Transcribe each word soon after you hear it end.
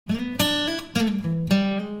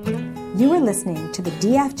You are listening to the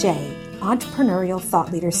DFJ Entrepreneurial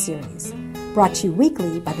Thought Leader Series, brought to you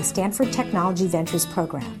weekly by the Stanford Technology Ventures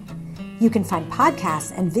Program. You can find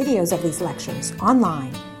podcasts and videos of these lectures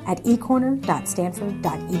online at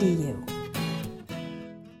ecorner.stanford.edu.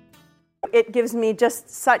 It gives me just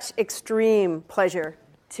such extreme pleasure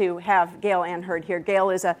to have Gale Anne Hurd here.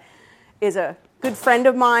 Gale is a good friend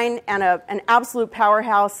of mine and an absolute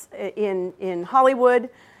powerhouse in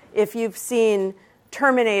Hollywood. If you've seen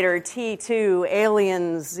Terminator, T2,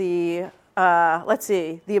 Aliens, The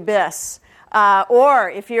Abyss, or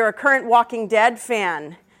if you're a current Walking Dead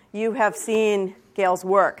fan, you have seen Gale's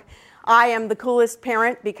work. I am the coolest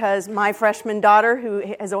parent because my freshman daughter, who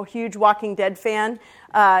is a huge Walking Dead fan,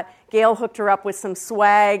 Gale hooked her up with some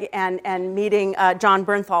swag and meeting John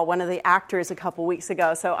Bernthal, one of the actors, a couple weeks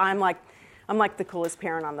ago. So I'm like the coolest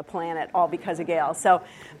parent on the planet, all because of Gale. So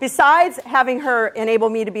besides having her enable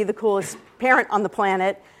me to be the coolest parent on the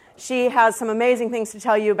planet, she has some amazing things to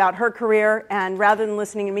tell you about her career. And rather than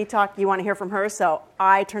listening to me talk, you want to hear from her. So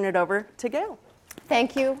I turn it over to Gale.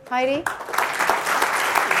 Thank you, Heidi.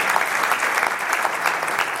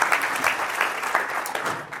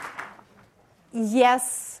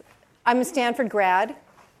 Yes, I'm a Stanford grad.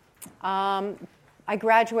 I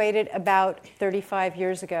graduated about 35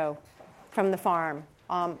 years ago from the farm.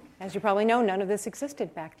 As you probably know, none of this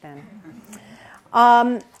existed back then.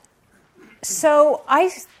 So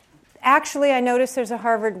I noticed there's a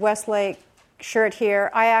Harvard Westlake shirt here.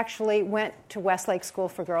 I actually went to Westlake School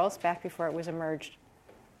for Girls back before it was emerged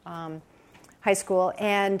high school,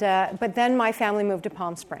 but then my family moved to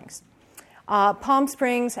Palm Springs. Palm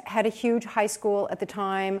Springs had a huge high school at the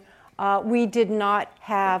time. We did not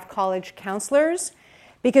have college counselors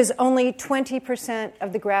because only 20%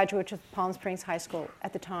 of the graduates of Palm Springs High School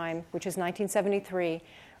at the time, which is 1973,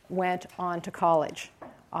 went on to college.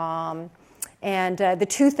 And the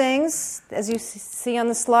two things, as you see on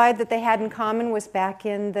the slide, that they had in common was back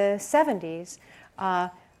in the 70s,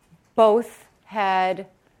 both had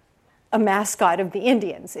a mascot of the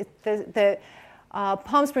Indians.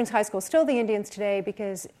 Palm Springs High School is still the Indians today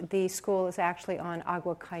because the school is actually on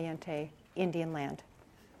Agua Caliente Indian land.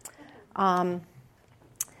 As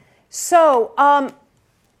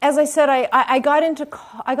I said, I got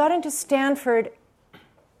into Stanford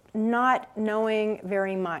not knowing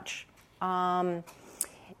very much, and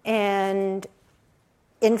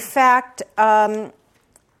in fact,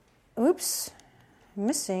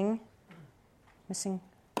 missing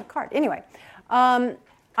a card. Anyway.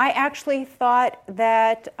 I actually thought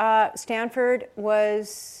that Stanford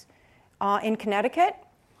was in Connecticut.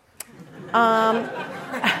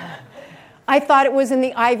 I thought it was in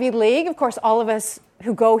the Ivy League. Of course, all of us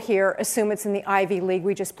who go here assume it's in the Ivy League.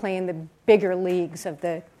 We just play in the bigger leagues of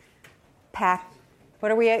the Pac.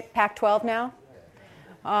 What are we at? Pac-12 now?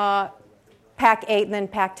 Pac-8 and then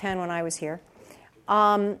Pac-10 when I was here.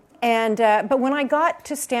 But when I got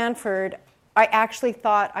to Stanford, I actually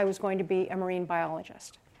thought I was going to be a marine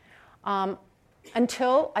biologist.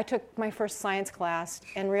 Until I took my first science class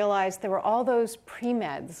and realized there were all those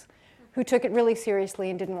pre-meds who took it really seriously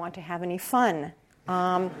and didn't want to have any fun.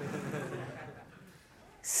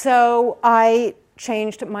 So I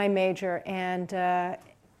changed my major, and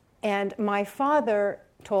my father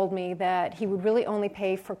told me that he would really only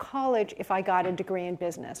pay for college if I got a degree in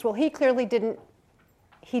business. Well, he clearly didn't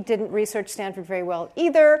research Stanford very well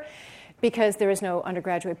either, because there is no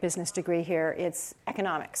undergraduate business degree here. It's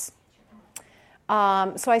economics.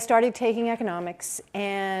 So I started taking economics,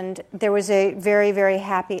 and there was a very, very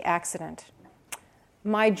happy accident.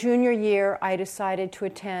 My junior year, I decided to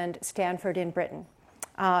attend Stanford in Britain.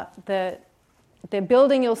 The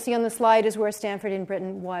building you'll see on the slide is where Stanford in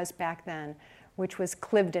Britain was back then, which was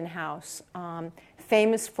Cliveden House,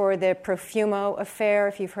 famous for the Profumo affair,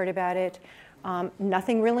 if you've heard about it.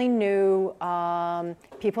 Nothing really new.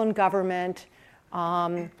 People in government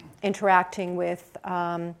interacting with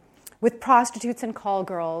prostitutes and call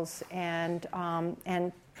girls, and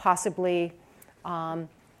possibly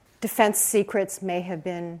defense secrets may have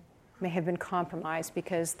been compromised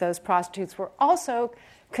because those prostitutes were also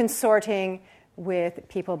consorting with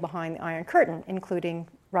people behind the Iron Curtain, including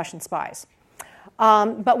Russian spies.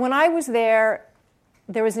 But when I was there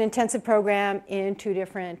was an intensive program in two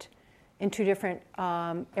different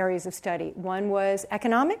areas of study. One was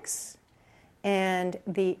economics, and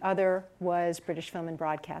the other was British film and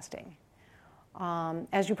broadcasting.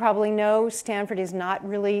 As you probably know, Stanford is not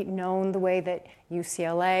really known the way that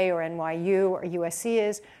UCLA or NYU or USC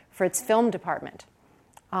is for its film department.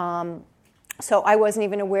 So I wasn't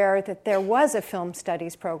even aware that there was a film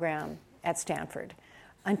studies program at Stanford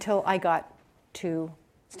until I got to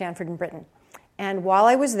Stanford in Britain. And while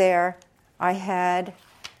I was there, I had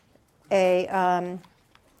a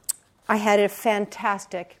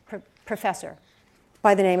fantastic professor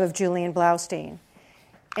by the name of Julian Blaustein.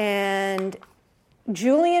 And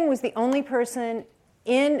Julian was the only person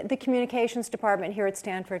in the communications department here at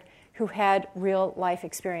Stanford who had real life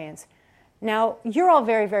experience. Now, you're all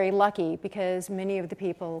very, very lucky because many of the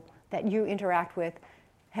people that you interact with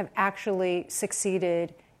have actually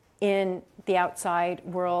succeeded in the outside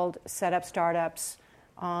world, set up startups,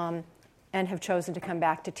 and have chosen to come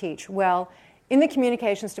back to teach. Well, in the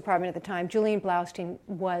communications department at the time, Julian Blaustein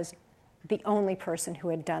was the only person who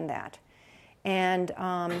had done that. And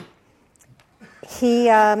he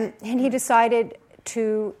decided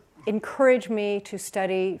to encourage me to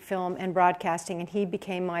study film and broadcasting, and he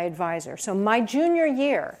became my advisor. So my junior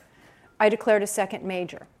year, I declared a second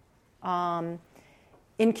major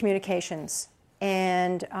in communications,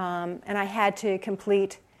 and I had to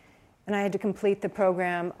complete the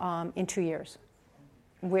program in 2 years,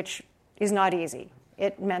 which is not easy.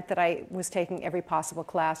 It meant that I was taking every possible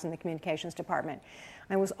class in the communications department.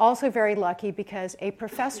 I was also very lucky because a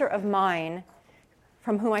professor of mine,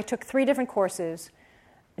 from whom I took 3 different courses,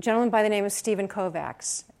 a gentleman by the name of Stephen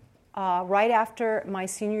Kovacs, right after my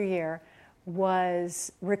senior year,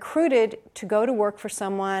 was recruited to go to work for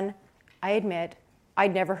someone, I admit,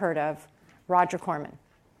 I'd never heard of, Roger Corman.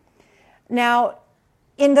 Now,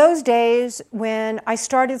 in those days, when I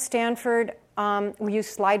started Stanford, we used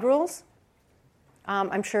slide rules.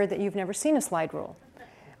 I'm sure that you've never seen a slide rule.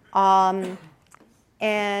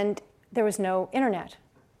 And there was no internet.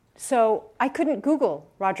 So I couldn't Google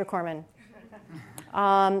Roger Corman,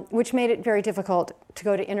 which made it very difficult to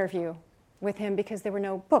go to interview with him because there were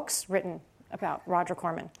no books written about Roger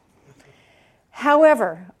Corman.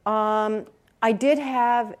 However, I did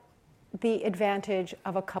have the advantage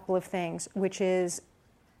of a couple of things, which is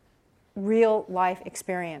real life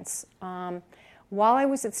experience. While I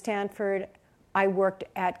was at Stanford, I worked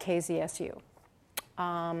at KZSU.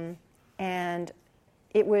 And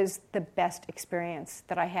it was the best experience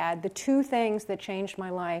that I had. The 2 things that changed my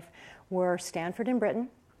life were Stanford in Britain,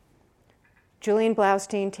 Julian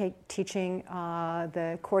Blaustein teaching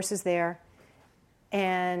the courses there,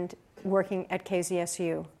 and working at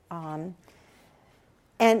KZSU.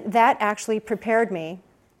 And that actually prepared me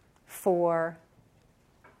for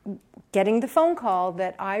getting the phone call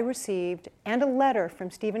that I received and a letter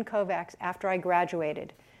from Stephen Kovacs after I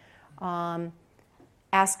graduated,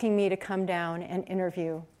 asking me to come down and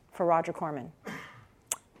interview for Roger Corman.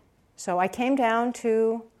 So I came down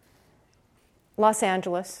to Los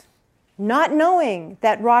Angeles, not knowing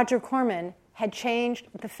that Roger Corman had changed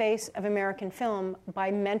the face of American film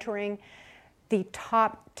by mentoring the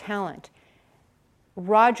top talent.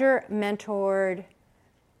 Roger mentored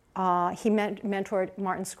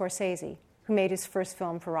Martin Scorsese, who made his first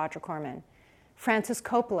film for Roger Corman. Francis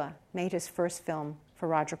Coppola made his first film for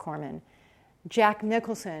Roger Corman. Jack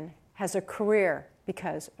Nicholson has a career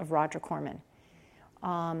because of Roger Corman.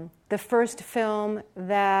 The first film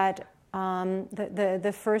that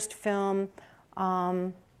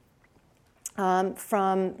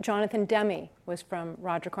from Jonathan Demme was from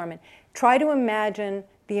Roger Corman. Try to imagine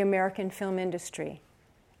the American film industry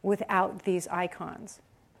without these icons.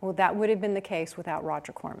 Well, that would have been the case without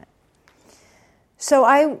Roger Corman. So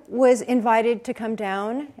I was invited to come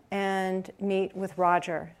down and meet with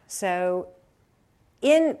Roger. So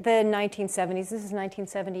in the 1970s, this is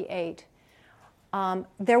 1978,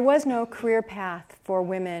 there was no career path for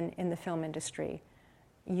women in the film industry.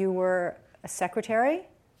 You were a secretary.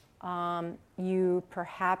 You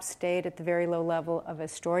perhaps stayed at the very low level of a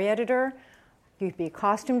story editor. You'd be a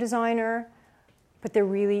costume designer. But there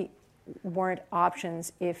really weren't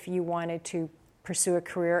options if you wanted to pursue a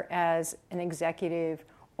career as an executive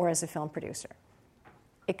or as a film producer,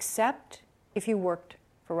 except if you worked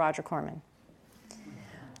for Roger Corman.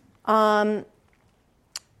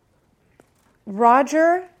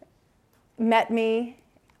 Roger met me.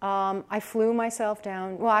 I flew myself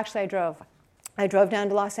down. Well, actually, I drove. I drove down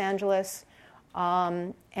to Los Angeles.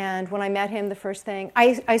 And when I met him, the first thing,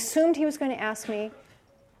 I assumed he was going to ask me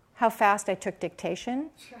how fast I took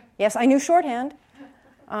dictation. Yes, I knew shorthand.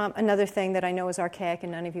 Another thing that I know is archaic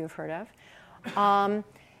and none of you have heard of.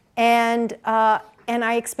 And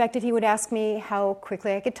I expected he would ask me how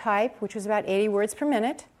quickly I could type, which was about 80 words per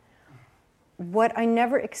minute. What I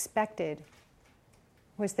never expected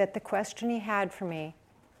was that the question he had for me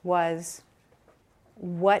was,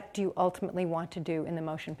 what do you ultimately want to do in the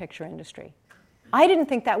motion picture industry? I didn't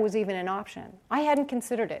think that was even an option. I hadn't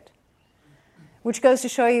considered it, which goes to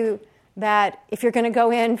show you that if you're going to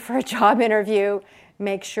go in for a job interview,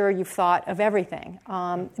 make sure you've thought of everything.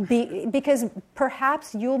 Because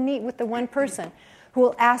perhaps you'll meet with the one person who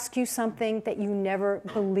will ask you something that you never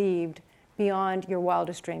believed beyond your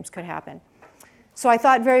wildest dreams could happen. So I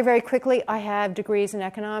thought very, very quickly, I have degrees in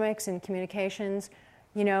economics and communications.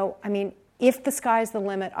 If the sky's the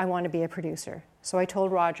limit, I want to be a producer. So I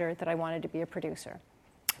told Roger that I wanted to be a producer.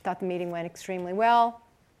 I thought the meeting went extremely well,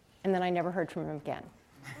 and then I never heard from him again.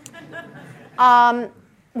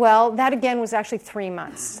 Well, that again was actually 3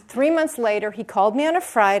 months. 3 months later, he called me on a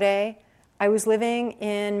Friday. I was living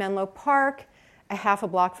in Menlo Park, a half a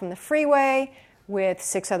block from the freeway, with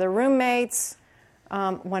 6 other roommates,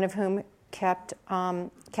 one of whom kept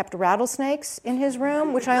rattlesnakes in his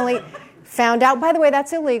room, which I only found out, by the way,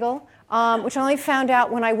 that's illegal, which I only found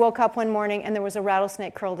out when I woke up one morning and there was a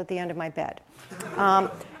rattlesnake curled at the end of my bed.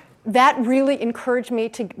 That really encouraged me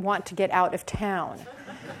to want to get out of town.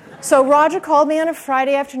 So Roger called me on a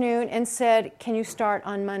Friday afternoon and said, "Can you start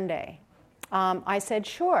on Monday?" I said,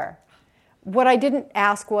 "Sure." What I didn't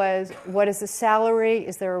ask was, what is the salary?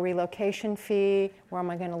 Is there a relocation fee? Where am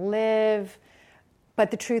I going to live? But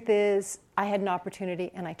the truth is, I had an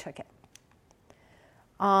opportunity and I took it.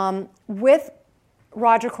 With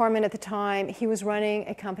Roger Corman at the time, he was running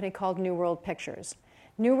a company called New World Pictures.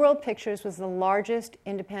 New World Pictures was the largest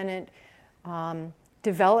independent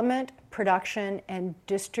development, production, and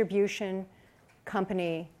distribution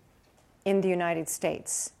company in the United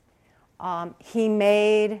States. He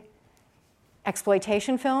made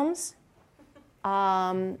exploitation films.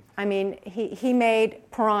 He made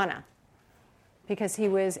Piranha because he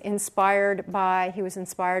was inspired by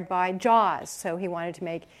Jaws, so he wanted to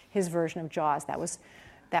make his version of Jaws. That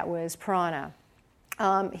was Piranha.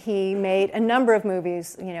 He made a number of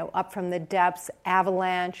movies, Up from the Depths,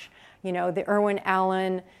 Avalanche, the Irwin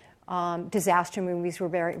Allen disaster movies were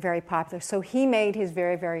very, very popular. So he made his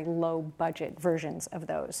very, very low budget versions of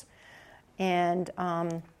those. And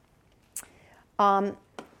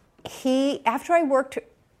after I worked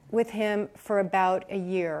with him for about a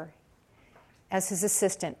year as his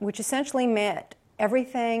assistant, which essentially meant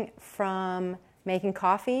everything from making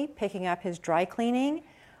coffee, picking up his dry cleaning,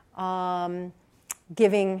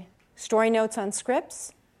 giving story notes on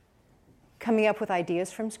scripts, coming up with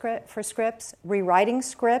ideas for scripts, rewriting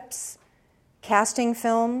scripts, casting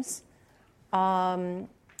films, and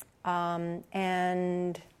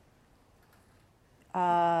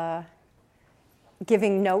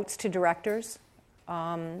giving notes to directors,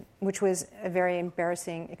 which was a very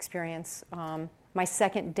embarrassing experience. My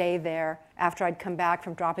second day there, after I'd come back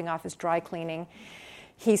from dropping off his dry cleaning,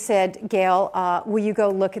 he said, "Gale, will you go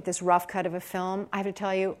look at this rough cut of a film?" I have to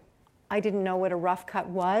tell you, I didn't know what a rough cut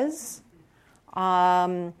was.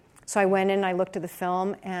 So I went in and I looked at the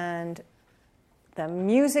film, and the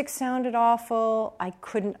music sounded awful. I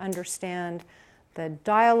couldn't understand the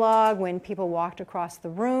dialogue. When people walked across the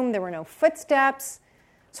room, there were no footsteps.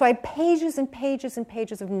 So I had pages and pages and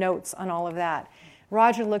pages of notes on all of that.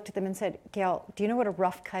 Roger looked at them and said, "Gale, do you know what a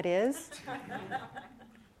rough cut is?"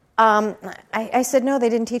 I said, "No, they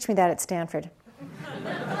didn't teach me that at Stanford."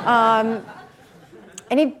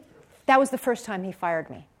 That was the first time he fired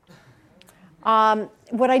me.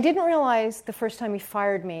 What I didn't realize the first time he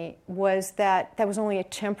fired me was that was only a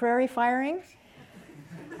temporary firing.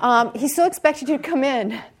 He still expected you to come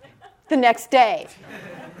in the next day.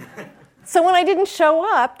 So when I didn't show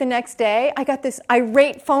up the next day, I got this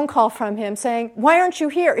irate phone call from him saying, "Why aren't you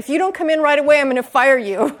here? If you don't come in right away, I'm going to fire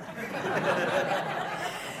you."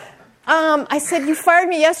 I said, "You fired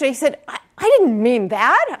me yesterday." He said, I didn't mean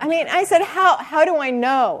that. I said, how do I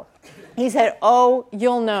know? He said, "Oh,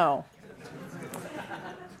 you'll know."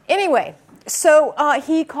 Anyway, so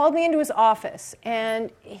he called me into his office,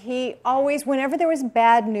 and he always, whenever there was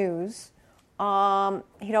bad news,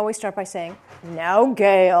 he'd always start by saying, "Now,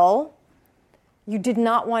 Gale, you did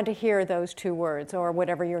not want to hear those 2 words," or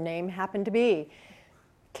whatever your name happened to be.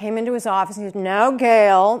 Came into his office and he said, "Now,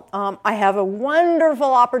 Gale, I have a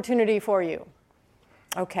wonderful opportunity for you."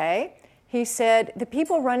 Okay. He said, "The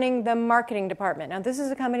people running the marketing department." Now, this is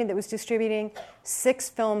a company that was distributing 6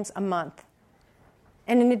 films a month.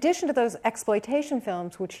 And in addition to those exploitation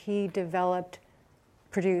films, which he developed,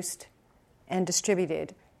 produced, and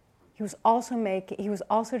distributed, he was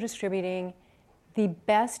also distributing the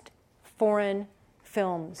best foreign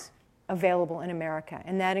films available in America.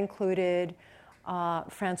 And that included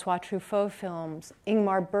Francois Truffaut films,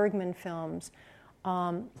 Ingmar Bergman films,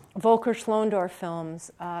 Volker Schlöndorff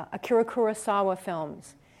films, Akira Kurosawa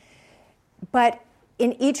films. But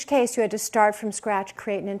in each case, you had to start from scratch,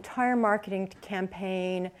 create an entire marketing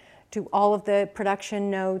campaign, do all of the production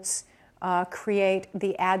notes, create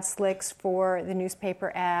the ad slicks for the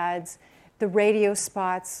newspaper ads, the radio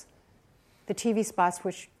spots, the TV spots,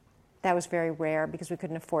 which that was very rare because we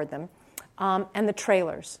couldn't afford them, and the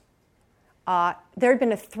trailers. There had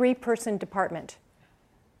been a 3-person department.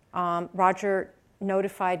 Roger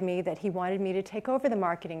notified me that he wanted me to take over the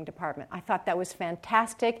marketing department. I thought that was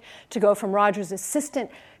fantastic, to go from Roger's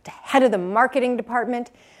assistant to head of the marketing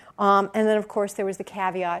department. And then, of course, there was the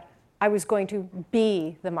caveat. I was going to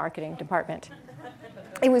be the marketing department.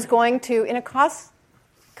 It was going to, in a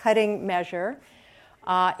cost-cutting measure,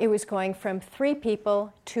 it was going from 3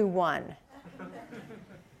 people to 1.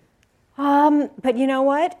 But you know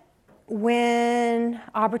what? When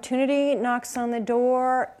opportunity knocks on the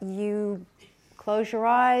door, you close your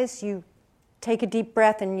eyes, you take a deep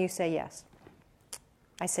breath, and you say yes.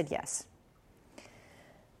 I said yes.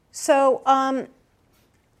 So,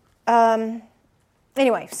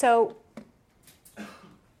 anyway, so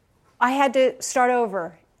I had to start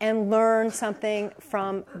over and learn something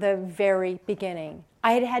from the very beginning.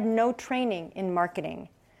 I had had no training in marketing.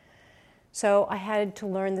 So I had to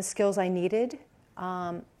learn the skills I needed.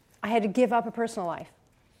 I had to give up a personal life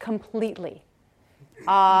completely.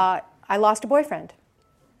 I lost a boyfriend.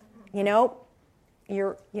 He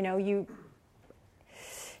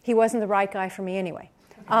wasn't the right guy for me anyway.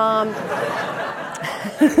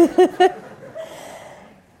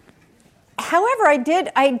 However, I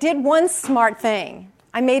did one smart thing.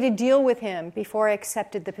 I made a deal with him before I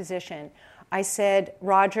accepted the position. I said,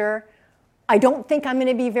 Roger, I don't think I'm going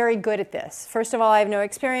to be very good at this. First of all, I have no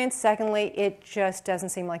experience. Secondly, it just doesn't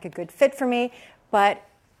seem like a good fit for me. But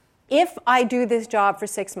if I do this job for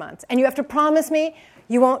 6 months, and you have to promise me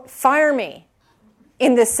you won't fire me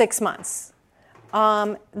in this 6 months,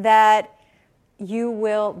 that you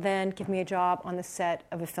will then give me a job on the set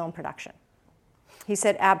of a film production. He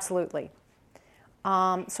said, absolutely.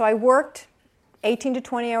 So I worked 18 to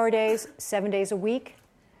 20-hour days, 7 days a week,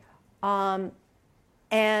 and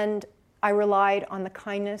I relied on the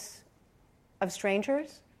kindness of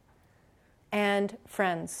strangers and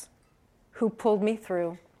friends who pulled me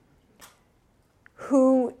through,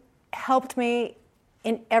 who helped me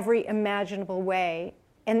in every imaginable way.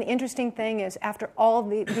 And the interesting thing is, after all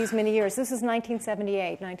these many years, this is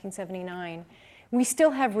 1978, 1979, we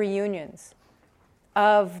still have reunions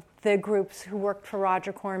of the groups who worked for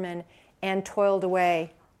Roger Corman and toiled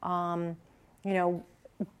away,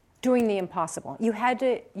 doing the impossible. You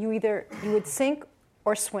would sink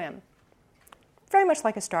or swim, very much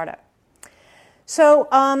like a startup. So,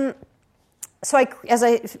 as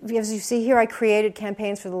you see here, I created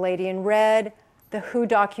campaigns for The Lady in Red, the Who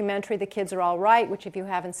documentary, The Kids Are All Right, which if you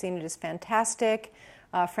haven't seen it is fantastic,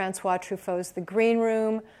 Francois Truffaut's The Green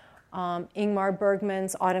Room, Ingmar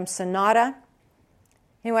Bergman's Autumn Sonata.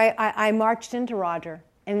 Anyway, I marched into Roger,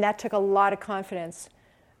 and that took a lot of confidence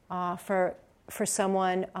for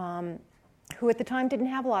someone who at the time didn't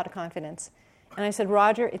have a lot of confidence. And I said,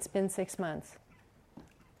 Roger, it's been 6 months.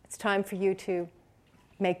 It's time for you to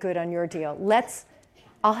make good on your deal.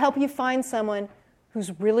 I'll help you find someone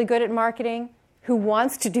who's really good at marketing, who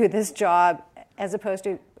wants to do this job, as opposed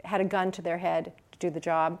to had a gun to their head to do the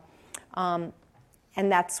job. And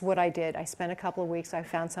that's what I did. I spent a couple of weeks. I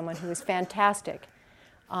found someone who was fantastic.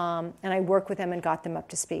 And I worked with them and got them up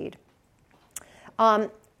to speed.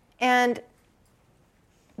 And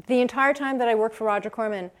the entire time that I worked for Roger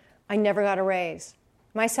Corman, I never got a raise.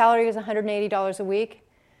 My salary was $180 a week,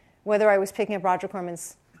 whether I was picking up Roger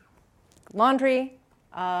Corman's laundry,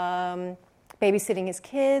 babysitting his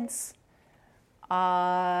kids,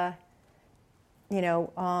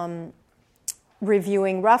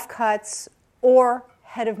 reviewing rough cuts, or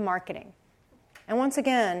head of marketing. And once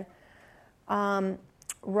again,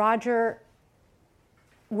 Roger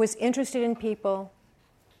was interested in people,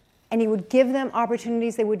 and he would give them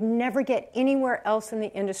opportunities they would never get anywhere else in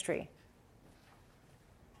the industry,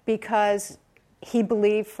 because he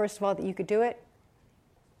believed, first of all, that you could do it,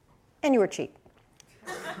 and you were cheap.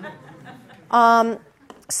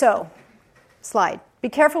 So, slide. Be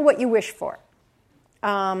careful what you wish for.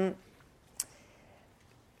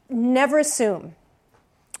 Never assume.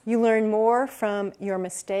 You learn more from your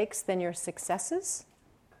mistakes than your successes.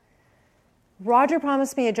 Roger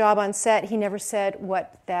promised me a job on set. He never said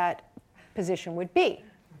what that position would be.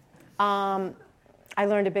 I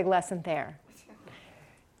learned a big lesson there.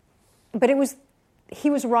 But he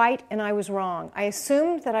was right and I was wrong. I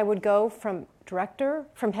assumed that I would go from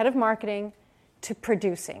head of marketing to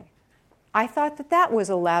producing. I thought that was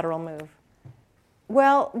a lateral move.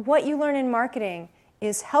 Well, what you learn in marketing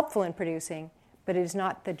is helpful in producing, but it is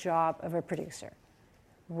not the job of a producer.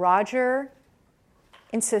 Roger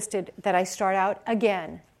insisted that I start out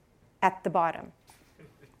again at the bottom.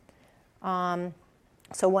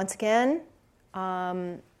 So once again,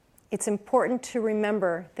 it's important to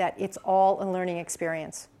remember that it's all a learning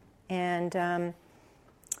experience. And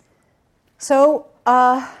so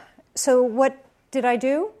what did I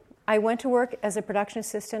do? I went to work as a production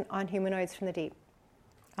assistant on Humanoids from the Deep.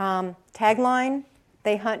 Tagline,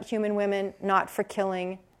 they hunt human women not for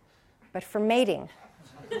killing, but for mating.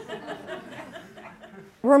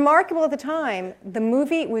 Remarkable at the time, the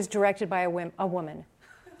movie was directed by a woman.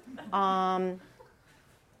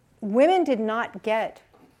 Women did not get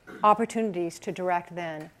opportunities to direct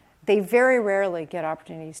then. They very rarely get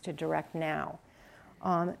opportunities to direct now.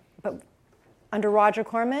 But under Roger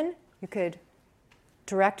Corman, you could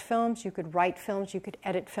direct films, you could write films, you could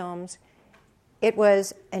edit films. It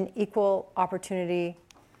was an equal opportunity,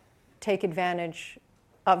 take advantage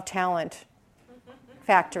of talent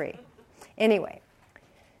factory. Anyway,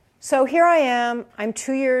 so here I am. I'm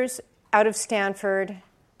 2 years out of Stanford,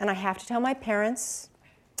 and I have to tell my parents.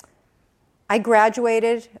 I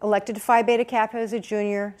graduated, elected to Phi Beta Kappa as a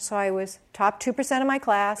junior, so I was top 2% of my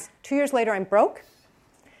class. 2 years later, I'm broke.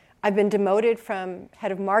 I've been demoted from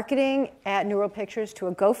head of marketing at New World Pictures to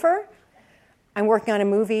a gopher. I'm working on a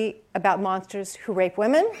movie about monsters who rape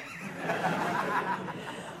women.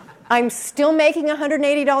 I'm still making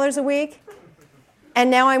 $180 a week. And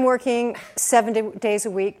now I'm working 7 days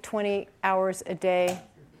a week, 20 hours a day,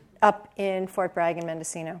 up in Fort Bragg and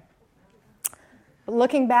Mendocino. But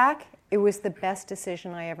looking back, it was the best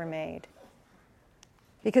decision I ever made.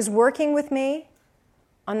 Because working with me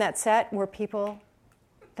on that set were people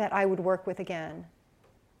that I would work with again,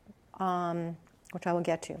 which I will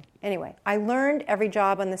get to. Anyway, I learned every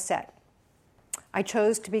job on the set. I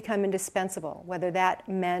chose to become indispensable, whether that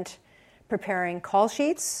meant preparing call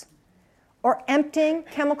sheets or emptying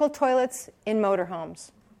chemical toilets in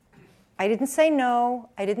motorhomes. I didn't say no.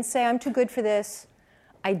 I didn't say I'm too good for this.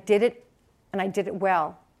 I did it, and I did it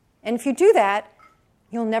well. And if you do that,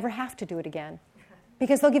 you'll never have to do it again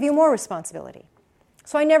because they'll give you more responsibility.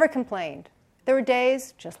 So I never complained. There were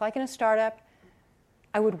days, just like in a startup,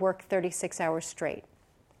 I would work 36 hours straight.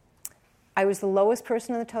 I was the lowest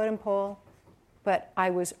person on the totem pole, but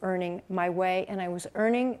I was earning my way, and I was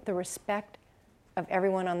earning the respect of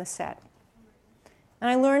everyone on the set. And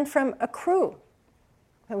I learned from a crew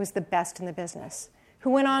that was the best in the business,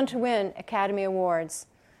 who went on to win Academy Awards.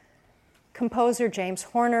 Composer James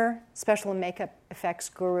Horner, special and makeup effects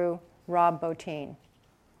guru Rob Bottin.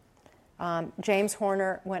 James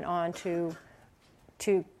Horner went on to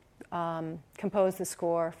compose the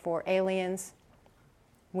score for Aliens,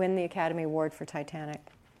 win the Academy Award for Titanic.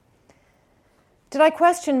 Did I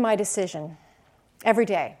question my decision? Every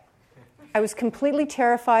day. I was completely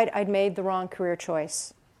terrified I'd made the wrong career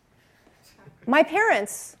choice. My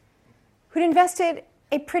parents, who'd invested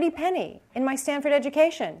a pretty penny in my Stanford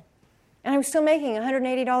education, and I was still making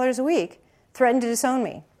 $180 a week, threatened to disown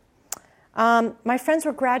me. My friends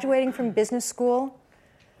were graduating from business school,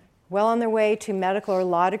 well on their way to medical or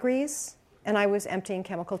law degrees, and I was emptying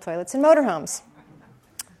chemical toilets in motorhomes,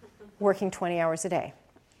 working 20 hours a day.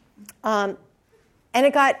 And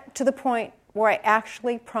it got to the point where I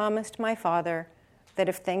actually promised my father that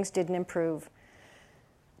if things didn't improve,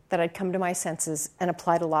 that I'd come to my senses and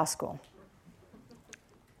apply to law school.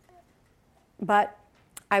 But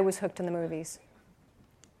I was hooked on the movies.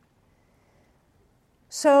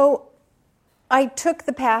 So I took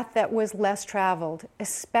the path that was less traveled,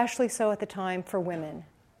 especially so at the time for women.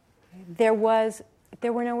 There were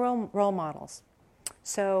no role models.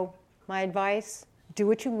 So my advice, do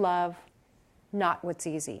what you love, not what's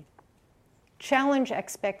easy. Challenge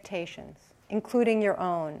expectations, including your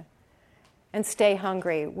own, and stay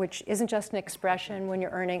hungry, which isn't just an expression when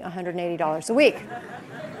you're earning $180 a week.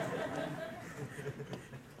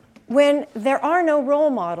 When there are no role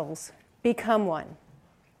models, become one.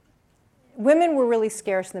 Women were really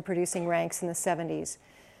scarce in the producing ranks in the 70s,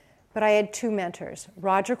 but I had two mentors,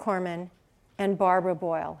 Roger Corman and Barbara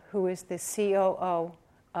Boyle, who is the COO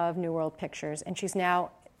of New World Pictures, and she's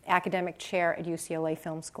now academic chair at UCLA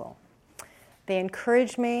Film School. They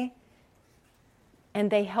encouraged me, and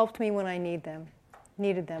they helped me when I needed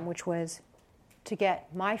them, which was to get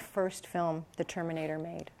my first film, The Terminator,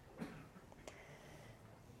 made.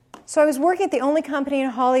 So I was working at the only company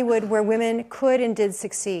in Hollywood where women could and did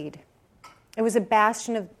succeed. It was a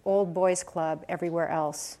bastion of old boys club everywhere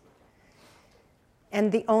else,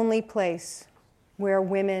 and the only place where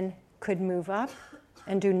women could move up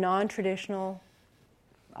and do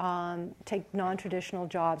take non-traditional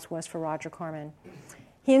jobs was for Roger Corman.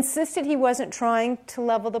 He insisted he wasn't trying to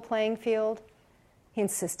level the playing field. He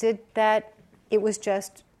insisted that it was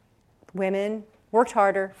just women worked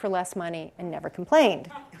harder for less money and never complained.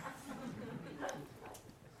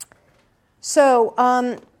 So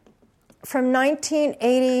from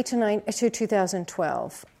 1980 to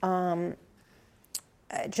 2012,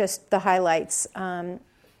 just the highlights.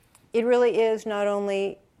 It really is not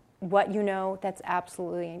only what you know that's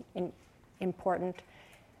absolutely important,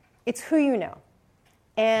 it's who you know.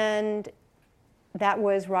 And that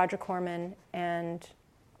was Roger Corman and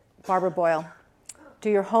Barbara Boyle. Do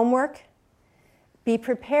your homework. Be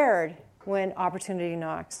prepared when opportunity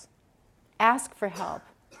knocks. Ask for help.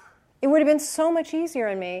 It would have been so much easier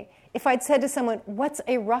on me if I'd said to someone, what's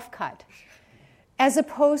a rough cut? As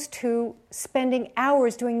opposed to spending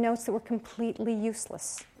hours doing notes that were completely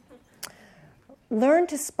useless. Learn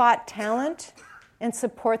to spot talent and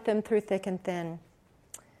support them through thick and thin.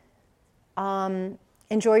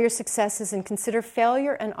 Enjoy your successes and consider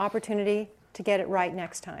failure an opportunity to get it right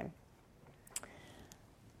next time.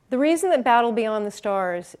 The reason that Battle Beyond the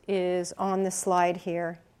Stars is on this slide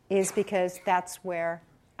here is because that's where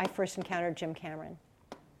I first encountered Jim Cameron.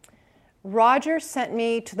 Roger sent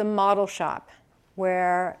me to the model shop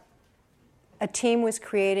where a team was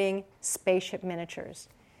creating spaceship miniatures.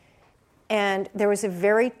 And there was a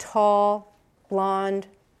very tall, blonde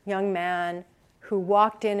young man who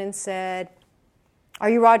walked in and said, "Are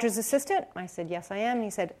you Roger's assistant?" I said, "Yes, I am." And he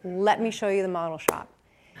said, "Let me show you the model shop."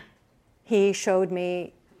 He showed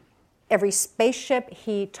me every spaceship.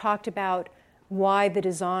 He talked about why the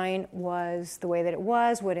design was the way that it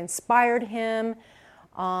was, what inspired him.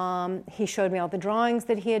 He showed me all the drawings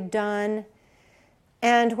that he had done.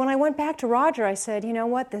 And when I went back to Roger, I said, you know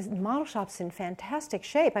what, the model shop's in fantastic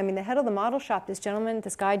shape. I mean, the head of the model shop, this gentleman,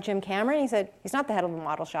 this guy, Jim Cameron, he said, he's not the head of the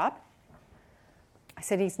model shop. I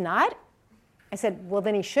said, he's not? I said, well,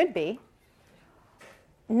 then he should be.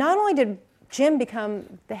 Not only did Jim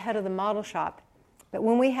become the head of the model shop, but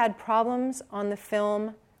when we had problems on the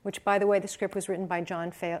film, which, by the way, the script was written by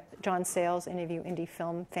John Sayles, any of you indie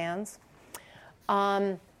film fans,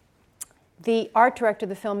 the art director of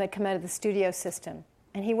the film had come out of the studio system,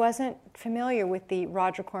 and he wasn't familiar with the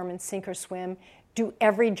Roger Corman sink or swim, do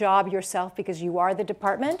every job yourself because you are the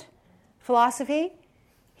department philosophy.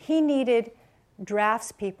 He needed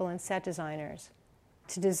draftspeople and set designers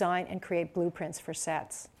to design and create blueprints for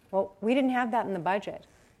sets. Well, we didn't have that in the budget.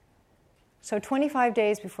 So 25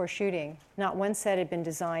 days before shooting, not one set had been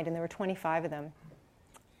designed, and there were 25 of them,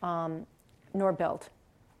 nor built.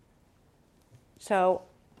 So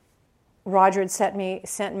Roger had sent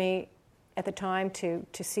me at the time to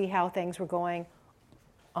see how things were going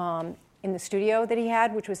in the studio that he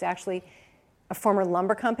had, which was actually a former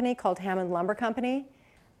lumber company called Hammond Lumber Company.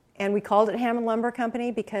 And we called it Hammond Lumber Company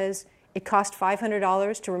because it cost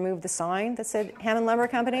 $500 to remove the sign that said Hammond Lumber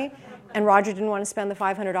Company, and Roger didn't want to spend the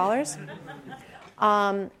 $500.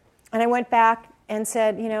 And I went back and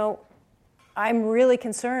said, you know, I'm really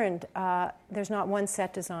concerned. There's not one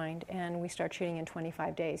set designed, and we start shooting in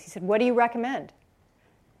 25 days. He said, what do you recommend?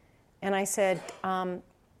 And I said, I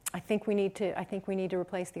think we need to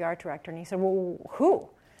replace the art director. And he said, well, who?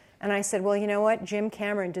 And I said, well, you know what? Jim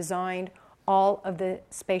Cameron designed all of the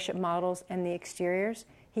spaceship models and the exteriors.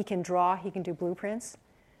 He can draw. He can do blueprints.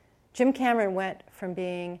 Jim Cameron went from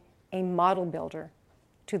being a model builder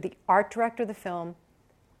to the art director of the film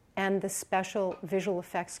and the special visual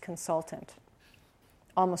effects consultant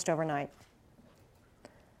almost overnight.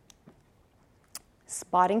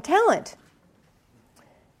 Spotting talent.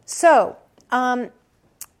 So,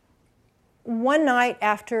 one night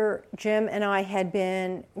after Jim and I had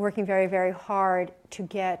been working very, very hard to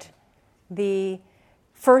get the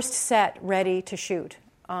first set ready to shoot,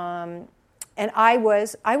 and I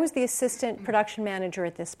was the assistant production manager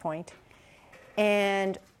at this point,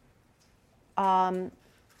 and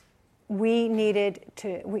we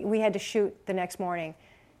had to shoot the next morning.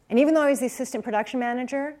 And even though I was the assistant production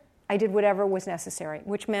manager, I did whatever was necessary,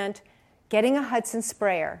 which meant getting a Hudson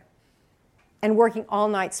sprayer and working all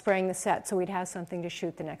night spraying the set so we'd have something to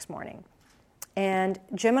shoot the next morning. And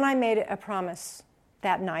Jim and I made a promise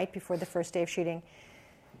that night before the first day of shooting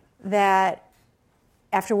that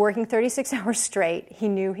after working 36 hours straight, he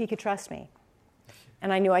knew he could trust me.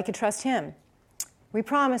 And I knew I could trust him. We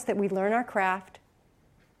promised that we'd learn our craft.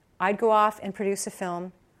 I'd go off and produce a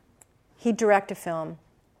film. He'd direct a film.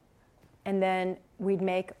 And then we'd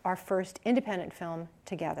make our first independent film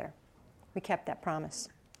together. We kept that promise.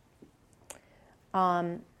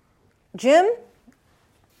 Jim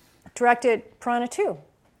directed Piranha 2,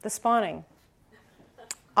 The Spawning.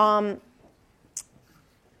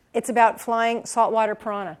 It's about flying saltwater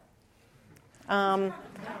piranha. I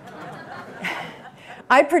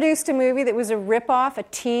produced a movie that was a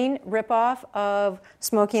teen ripoff of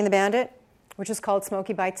Smokey and the Bandit, which is called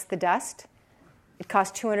Smokey Bites the Dust. It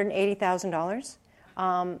cost $280,000.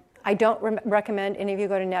 I don't recommend any of you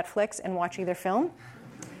go to Netflix and watch either film.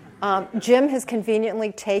 Jim has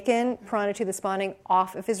conveniently taken Piranha 2: The Spawning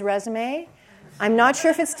off of his resume. I'm not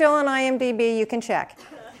sure if it's still on IMDb. You can check.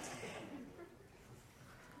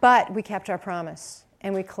 But we kept our promise,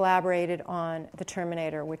 and we collaborated on The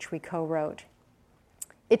Terminator, which we co-wrote.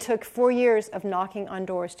 It took 4 years of knocking on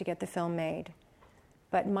doors to get the film made.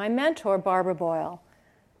 But my mentor, Barbara Boyle,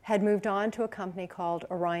 had moved on to a company called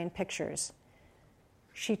Orion Pictures.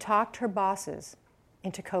 She talked her bosses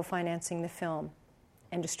into co-financing the film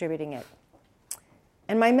and distributing it.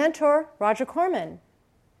 And my mentor, Roger Corman,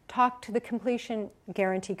 talked to the completion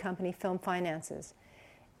guarantee company Film Finances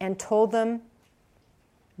and told them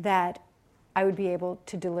that I would be able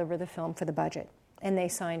to deliver the film for the budget. And they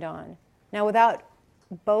signed on. Now, without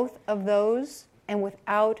both of those and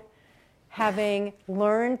without having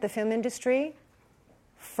learned the film industry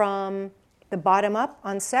from the bottom up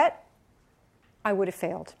on set, I would have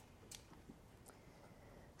failed.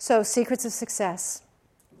 So, secrets of success.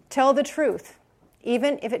 Tell the truth,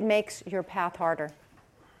 even if it makes your path harder.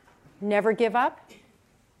 Never give up.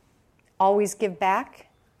 Always give back.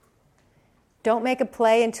 Don't make a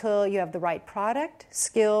play until you have the right product,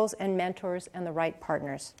 skills, and mentors, and the right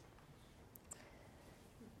partners.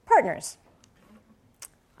 Partners.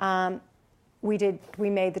 We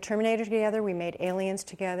made The Terminator together. We made Aliens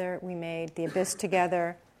together. We made The Abyss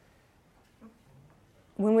together.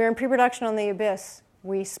 When we were in pre-production on The Abyss,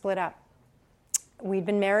 we split up. We'd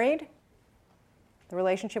been married. The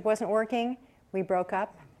relationship wasn't working. We broke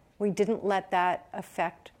up. We didn't let that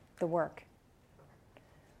affect the work.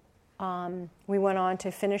 We went on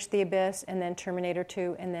to finish The Abyss and then Terminator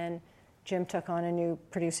 2, and then Jim took on a new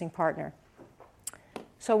producing partner.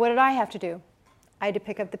 So what did I have to do? I had to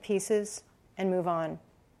pick up the pieces and move on.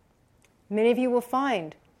 Many of you will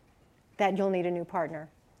find that you'll need a new partner.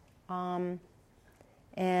 Not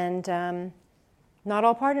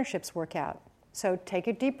all partnerships work out. So take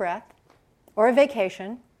a deep breath or a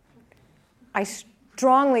vacation. I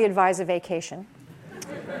strongly advise a vacation.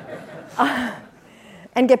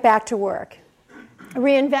 And get back to work.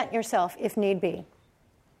 Reinvent yourself if need be.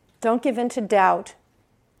 Don't give in to doubt.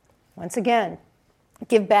 Once again,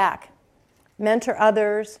 give back. Mentor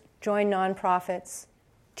others, join nonprofits,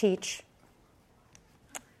 teach.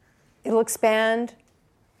 It'll expand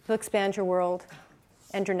your world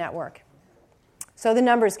and your network. So the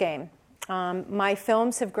numbers game. My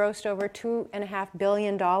films have grossed over $2.5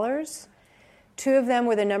 billion. 2 of them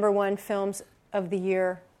were the #1 films of the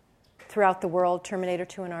year throughout the world, Terminator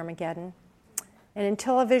 2 and Armageddon. And in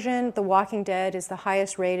television, The Walking Dead is the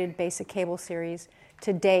highest rated basic cable series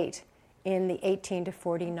to date in the 18 to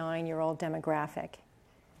 49-year-old demographic.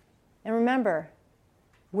 And remember,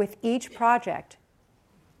 with each project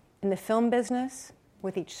in the film business,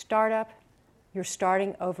 with each startup, you're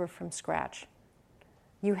starting over from scratch.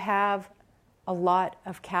 You have a lot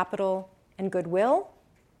of capital and goodwill,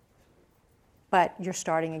 but you're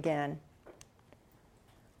starting again.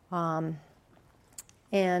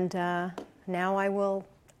 Now I will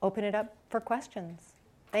open it up for questions.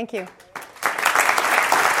 Thank you.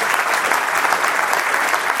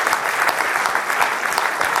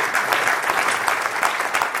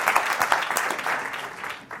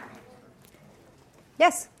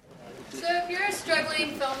 Yes? So if you're a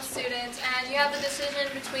struggling film student and you have the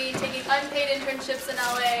decision between taking unpaid internships in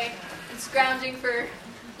LA and scrounging for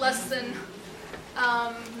less than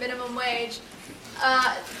minimum wage,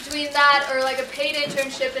 between that or like a paid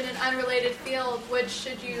internship in an unrelated field, which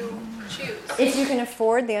should you choose? If you can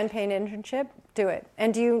afford the unpaid internship, do it.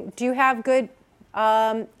 And do you have good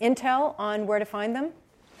intel on where to find them?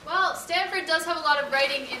 Well, Stanford does have a lot of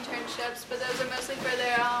writing internships, but those are mostly for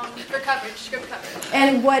their for coverage, script coverage.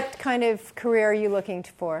 And what kind of career are you looking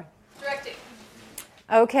for? Directing.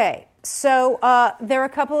 Okay, so there are a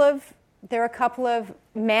couple of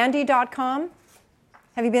Mandy.com.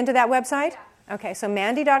 Have you been to that website? Yeah. Okay, so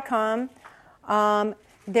Mandy.com.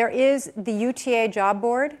 There is the UTA job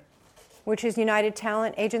board, which is United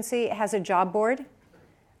Talent Agency. It has a job board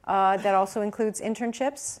that also includes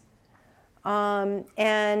internships.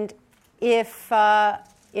 And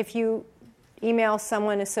if you email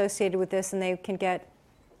someone associated with this and they can get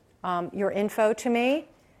your info to me,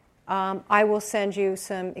 I will send you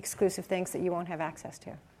some exclusive things that you won't have access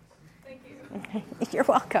to. Thank you. You're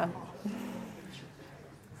welcome.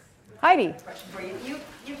 Heidi. Question for you.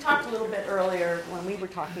 You talked a little bit earlier when we were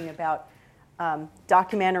talking about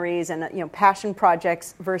documentaries and passion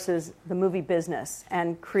projects versus the movie business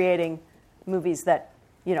and creating movies that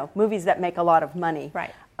make a lot of money.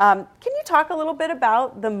 Right. Can you talk a little bit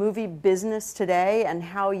about the movie business today and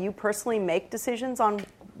how you personally make decisions on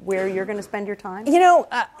where you're going to spend your time?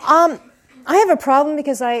 I have a problem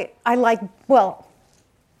because I like both.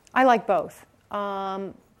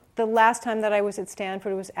 The last time that I was at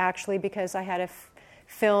Stanford was actually because I had a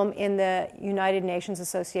film in the United Nations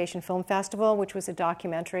Association Film Festival, which was a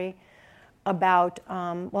documentary about,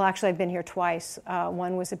 actually I've been here twice.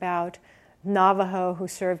 One was about Navajo who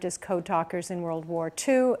served as code talkers in World War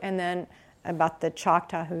II, and then about the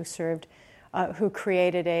Choctaw who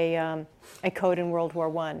created a code in World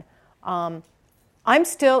War I. I'm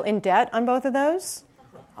still in debt on both of those.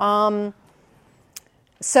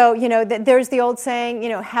 So, there's the old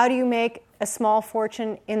saying, how do you make a small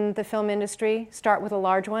fortune in the film industry? Start with a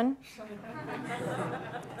large one.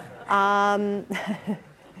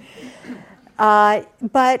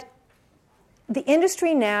 But the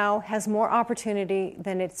industry now has more opportunity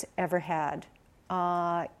than it's ever had.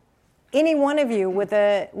 Any one of you with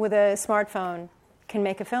a smartphone can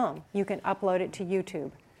make a film. You can upload it to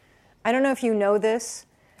YouTube. I don't know if you know this,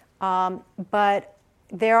 but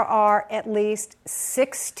there are at least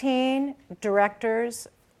 16 directors,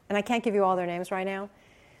 and I can't give you all their names right now,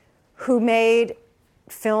 who made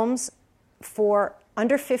films for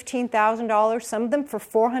under $15,000, some of them for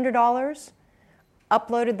 $400,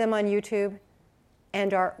 uploaded them on YouTube,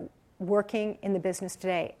 and are working in the business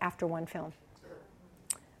today after one film.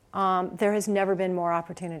 There has never been more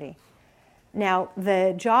opportunity. Now,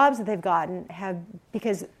 the jobs that they've gotten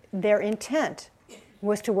because their intent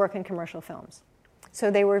was to work in commercial films. So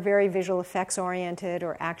they were very visual effects oriented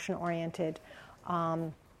or action oriented.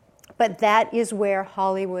 But that is where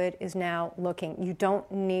Hollywood is now looking. You don't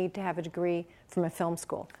need to have a degree from a film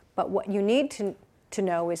school. But what you need to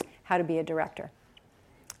know is how to be a director.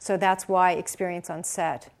 So that's why experience on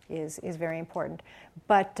set is very important.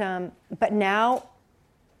 But now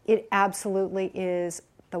it absolutely is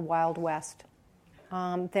the Wild West.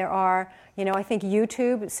 There are, I think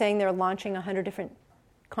YouTube is saying they're launching 100 different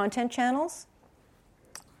content channels.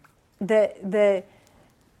 The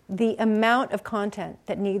amount of content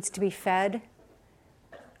that needs to be fed,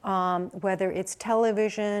 whether it's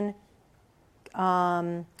television,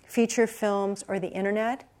 feature films, or the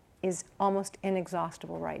internet, is almost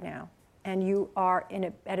inexhaustible right now. And you are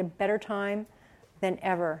at a better time than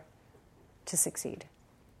ever to succeed.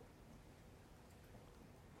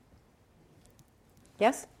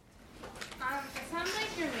 Yes? It sounds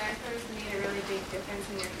like your mentors made a really big difference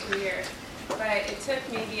in your career, but it took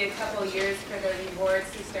maybe a couple years for the rewards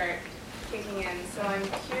to start kicking in. So I'm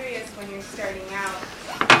curious, when you're starting out,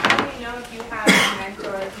 how do you know if you have a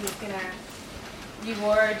mentor who's going to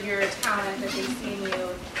reward your talent that they see in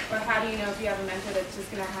you, or how do you know if you have a mentor that's just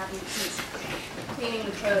going to have you keep cleaning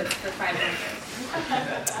the toilets for 5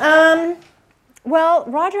 minutes? Well,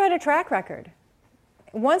 Roger had a track record.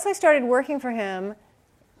 Once I started working for him,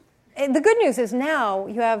 the good news is now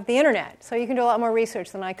you have the internet, so you can do a lot more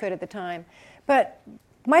research than I could at the time. But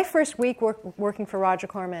my first week working for Roger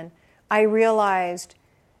Corman, I realized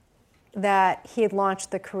that he had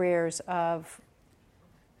launched the careers of,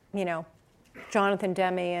 Jonathan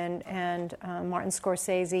Demme and Martin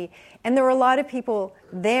Scorsese. And there were a lot of people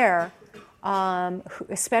there,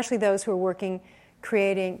 especially those who were working,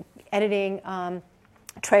 editing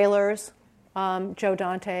trailers. Joe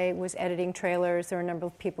Dante was editing trailers. There are a number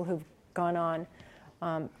of people who've gone on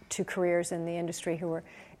to careers in the industry who were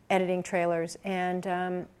editing trailers,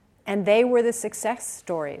 and they were the success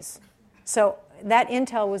stories. So that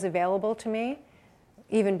intel was available to me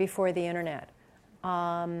even before the internet.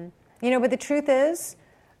 But the truth is,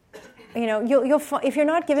 you'll if you're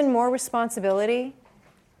not given more responsibility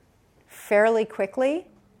fairly quickly,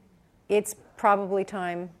 it's probably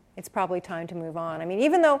time to move on. I mean,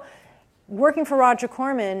 even though working for Roger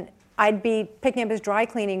Corman, I'd be picking up his dry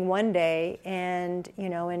cleaning one day, and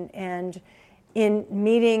in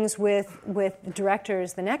meetings with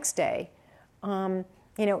directors the next day,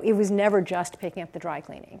 it was never just picking up the dry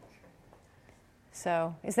cleaning.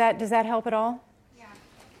 So, does that help at all? Yeah.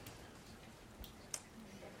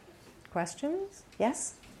 Questions?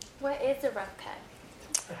 Yes. What is a rough cut?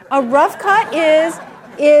 A rough cut is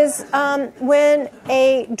when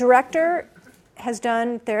a director has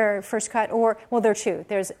done their first cut, there are two.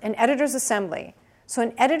 There's an editor's assembly. So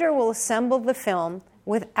an editor will assemble the film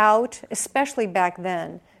without, especially back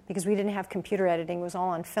then, because we didn't have computer editing, it was all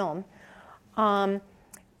on film,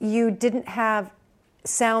 you didn't have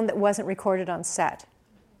sound that wasn't recorded on set.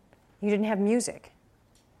 You didn't have music.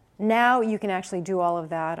 Now you can actually do all of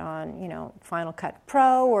that on, Final Cut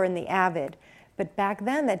Pro or in the Avid. But back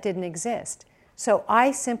then that didn't exist. So I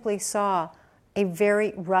simply saw a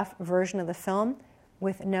very rough version of the film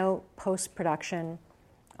with no post-production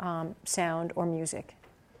sound or music.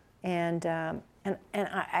 And And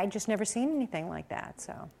I just never seen anything like that.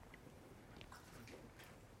 So,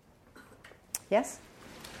 yes?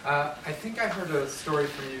 I think I heard a story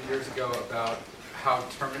from you years ago about how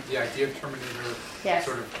the idea of Terminator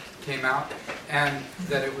sort of came out, and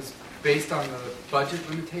that it was based on the budget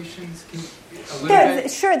limitations. Can you, a little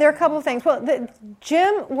bit? Sure, there are a couple of things. Well,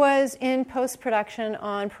 Jim was in post-production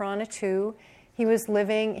on Piranha 2. He was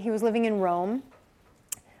living in Rome,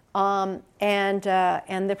 and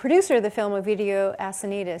the producer of the film, Ovidio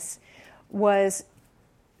Assanidis, was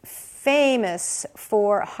famous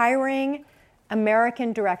for hiring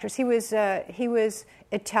American directors. He was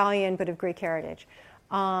Italian but of Greek heritage.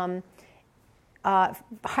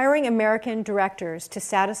 Hiring American directors to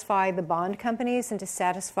satisfy the Bond companies and to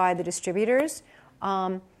satisfy the distributors,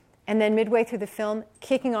 and then midway through the film,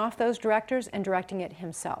 kicking off those directors and directing it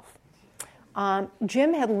himself.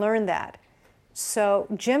 Jim had learned that, so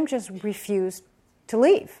Jim just refused to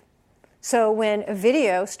leave. So when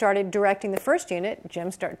Ovidio started directing the first unit, Jim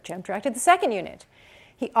directed the second unit.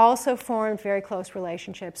 He also formed very close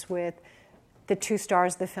relationships with the two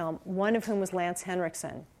stars of the film, one of whom was Lance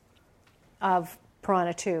Henriksen of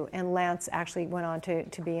Piranha 2, and Lance actually went on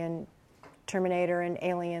to be in Terminator and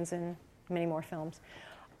Aliens and many more films.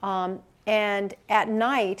 And at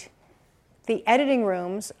night, the editing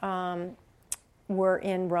rooms were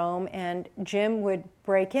in Rome, and Jim would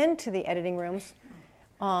break into the editing rooms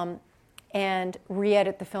and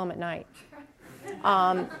re-edit the film at night.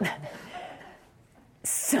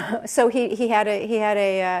 So he had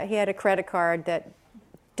a credit card that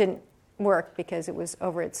didn't work because it was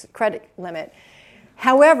over its credit limit.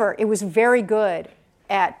 However, it was very good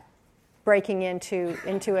at breaking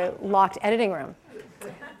into a locked editing room.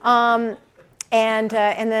 And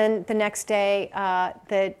then the next day,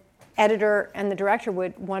 the editor and the director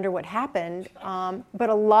would wonder what happened. But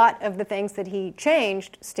a lot of the things that he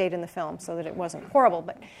changed stayed in the film, so that it wasn't horrible.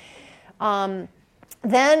 But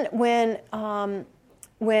then when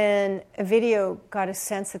Ovidio got a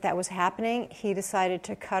sense that was happening, he decided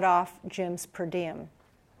to cut off Jim's per diem.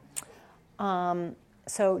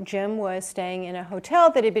 So Jim was staying in a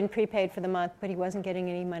hotel that had been prepaid for the month, but he wasn't getting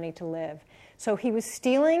any money to live. So he was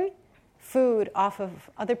stealing food off of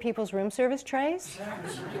other people's room service trays.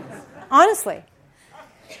 Honestly.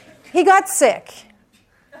 He got sick.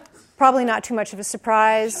 Probably not too much of a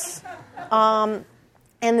surprise. In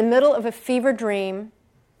the middle of a fever dream,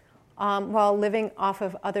 while living off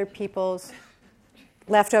of other people's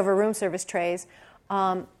leftover room service trays,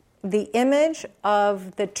 the image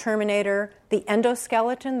of the Terminator, the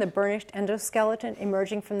endoskeleton, the burnished endoskeleton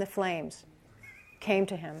emerging from the flames, came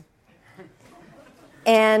to him.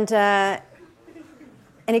 And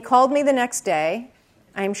he called me the next day.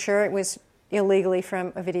 I'm sure it was illegally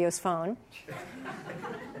from Ovidio's phone,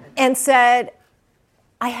 and said,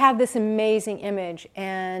 I have this amazing image,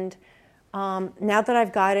 and now that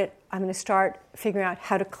I've got it, I'm going to start figuring out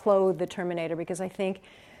how to clothe the Terminator, because I think,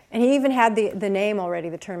 and he even had the name already,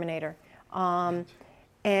 the Terminator, and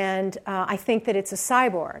I think that it's a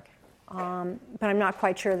cyborg, but I'm not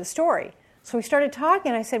quite sure of the story. So we started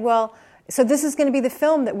talking, and I said, well, so this is going to be the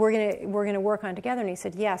film that we're going to work on together, and he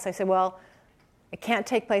said, yes. I said, well, it can't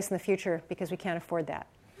take place in the future because we can't afford that.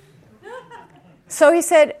 So he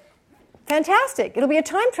said, fantastic, it'll be a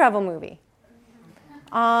time travel movie.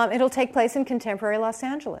 It'll take place in contemporary Los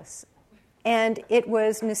Angeles. And it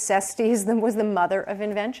was necessities was the mother of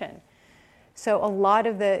invention. So a lot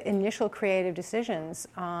of the initial creative decisions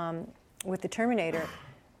with the Terminator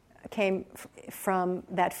came from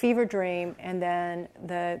that fever dream and then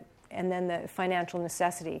the financial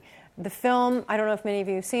necessity. The film, I don't know if many of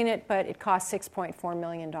you have seen it, but it cost $6.4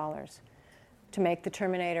 million to make the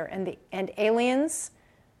Terminator. And Aliens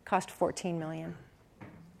cost $14 million.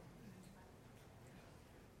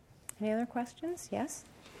 Any other questions? Yes?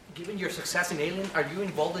 Given your success in Alien, are you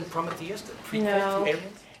involved in Prometheus, the prequel to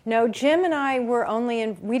Aliens? No, Jim and I were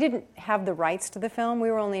we didn't have the rights to the film. We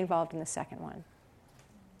were only involved in the second one.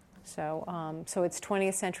 So it's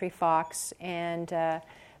 20th Century Fox, and there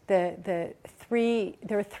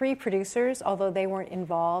are three producers, although they weren't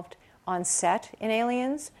involved on set in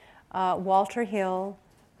Aliens. Walter Hill,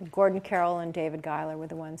 Gordon Carroll, and David Giler were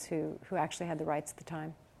the ones who actually had the rights at the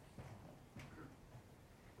time.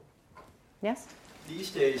 Yes? These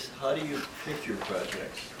days, how do you pick your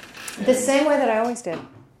projects? The same way that I always did,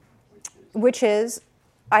 which is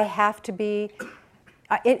it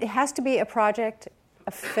has to be a project,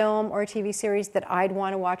 a film or a TV series that I'd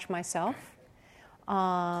want to watch myself.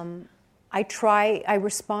 I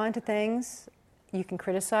respond to things. You can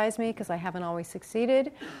criticize me because I haven't always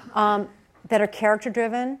succeeded, that are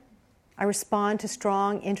character-driven. I respond to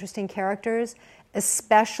strong, interesting characters,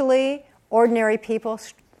 especially ordinary people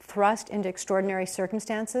thrust into extraordinary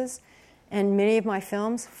circumstances, and many of my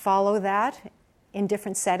films follow that in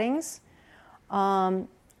different settings.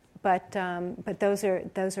 But those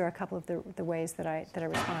are a couple of the ways that I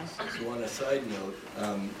respond. So on a side note,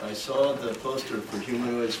 I saw the poster for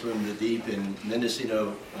Humanoids from the Deep in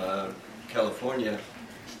Mendocino, California.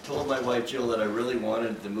 Told my wife Jill that I really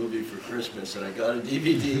wanted the movie for Christmas, and I got a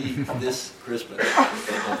DVD this Christmas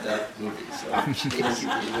of that movie. So thank you for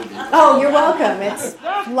the movie. Oh, you're welcome. It's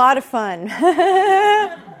a lot of fun.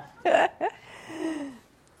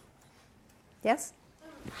 Yes?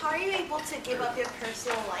 How are you able to give up your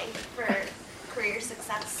personal life for career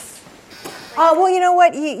success? Well, you know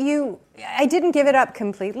what? I didn't give it up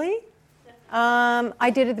completely.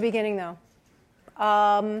 I did at the beginning, though.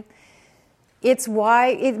 It's why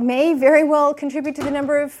it may very well contribute to the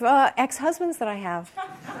number of ex-husbands that I have.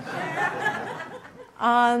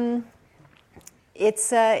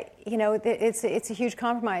 It's a huge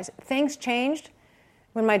compromise. Things changed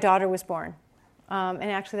when my daughter was born. And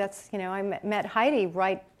actually, that's, I met Heidi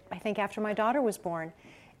right, I think, after my daughter was born.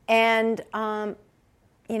 And,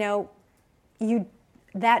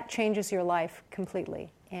 that changes your life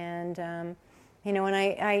completely. And, and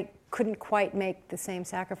I couldn't quite make the same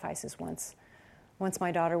sacrifices once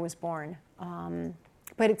my daughter was born.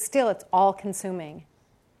 But it's all-consuming.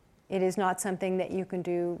 It is not something that you can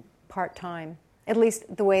do part-time, at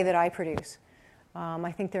least the way that I produce.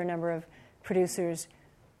 I think there are a number of producers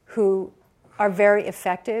who are very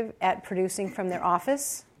effective at producing from their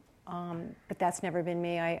office, but that's never been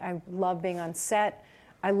me. I love being on set.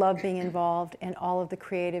 I love being involved in all of the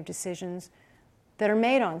creative decisions that are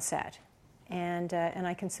made on set, and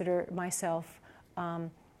I consider myself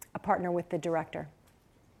a partner with the director.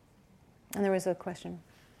 And there was a question.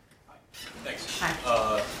 Thanks.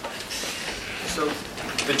 Hi. So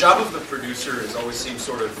the job of the producer has always seemed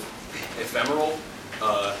sort of ephemeral.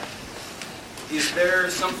 Is there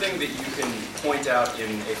something that you can point out in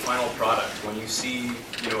a final product when you see,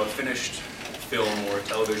 a finished film or a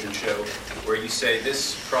television show where you say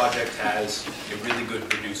this project has a really good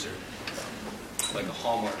producer, like a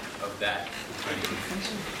hallmark of that kind of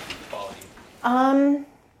quality?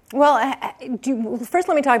 First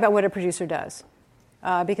let me talk about what a producer does,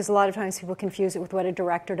 because a lot of times people confuse it with what a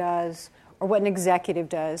director does or what an executive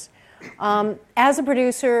does. As a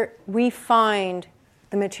producer, we find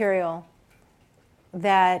the material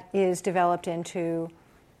that is developed into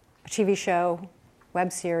a TV show, web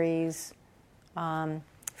series,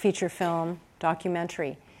 feature film,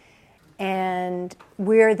 documentary. And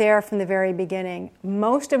we're there from the very beginning.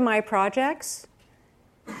 Most of my projects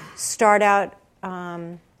start out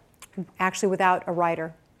actually without a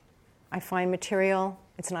writer. I find material,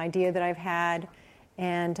 it's an idea that I've had,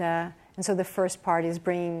 and so the first part is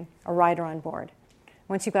bringing a writer on board.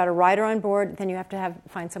 Once you've got a writer on board, then you have to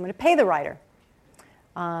find someone to pay the writer.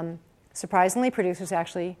 Surprisingly, producers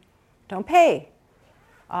actually don't pay,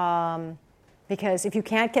 because if you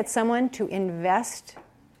can't get someone to invest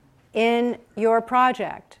in your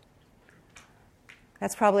project,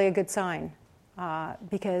 that's probably a good sign,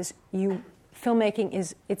 because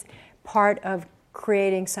filmmaking it's part of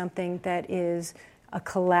creating something that is a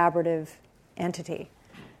collaborative entity.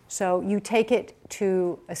 So you take it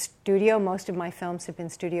to a studio. Most of my films have been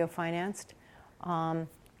studio financed.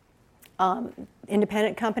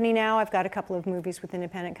 Independent company now. I've got a couple of movies with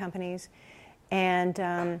independent companies, and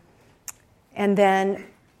then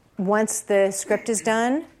once the script is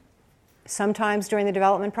done, sometimes during the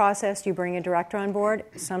development process you bring a director on board.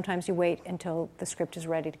 Sometimes you wait until the script is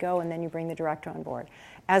ready to go, and then you bring the director on board.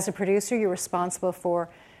 As a producer, you're responsible for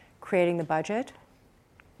creating the budget,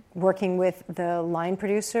 working with the line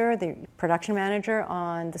producer, the production manager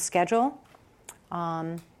on the schedule,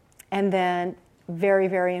 and then very,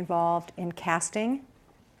 very involved in casting,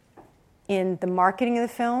 in the marketing of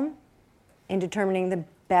the film, in determining the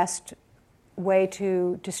best way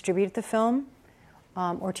to distribute the film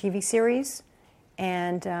or TV series,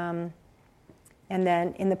 and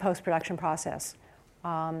then in the post-production process.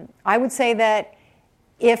 I would say that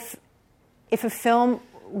if a film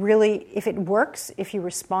really, if it works, if you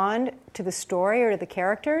respond to the story or to the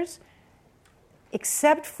characters,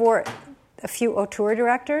 except for a few auteur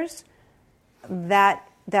directors, that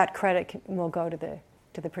credit will go to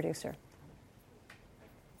the producer.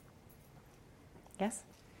 Yes?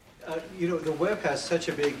 The web has such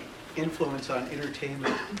a big influence on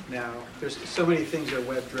entertainment now. There's so many things that are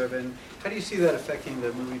web-driven. How do you see that affecting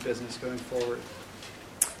the movie business going forward?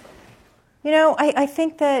 I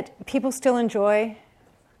think that people still enjoy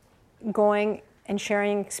going and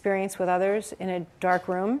sharing experience with others in a dark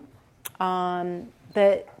room.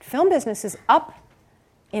 The film business is up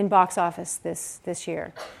in box office this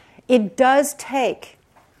year. It does take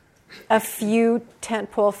a few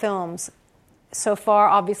tentpole films. So far,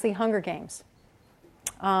 obviously, Hunger Games.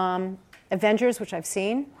 Avengers, which I've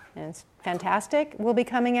seen, and it's fantastic, will be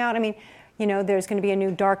coming out. I mean, there's going to be a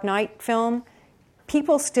new Dark Knight film.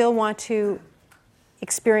 People still want to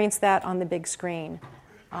experience that on the big screen.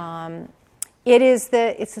 It's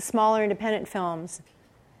the smaller independent films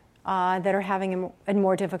that are having a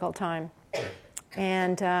more difficult time.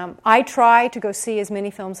 And I try to go see as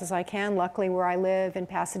many films as I can. Luckily, where I live in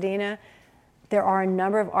Pasadena, there are a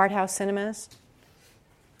number of art house cinemas.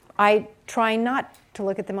 I try not to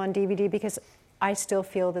look at them on DVD because I still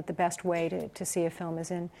feel that the best way to see a film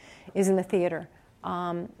is in the theater.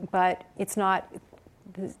 But it's not,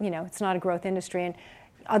 it's not a growth industry. And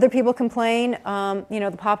other people complain,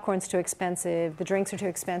 the popcorn's too expensive, the drinks are too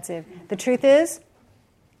expensive. The truth is,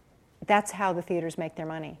 that's how the theaters make their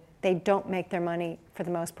money. They don't make their money, for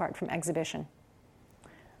the most part, from exhibition.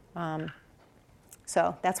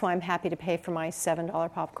 So that's why I'm happy to pay for my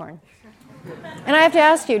 $7 popcorn. And I have to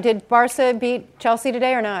ask you, did Barca beat Chelsea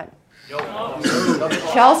today or not? No.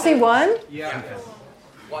 Chelsea won? Yeah.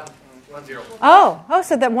 1-0. Oh,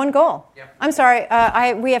 so that one goal. Yeah. I'm sorry,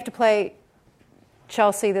 we have to play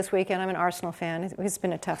Chelsea this weekend. I'm an Arsenal fan. It's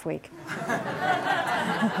been a tough week.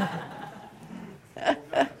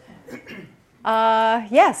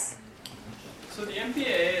 Yes. So the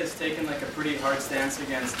MPAA has taken a pretty hard stance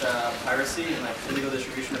against piracy and illegal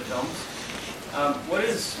distribution of films. What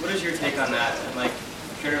is your take on that? And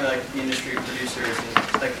generally the industry producers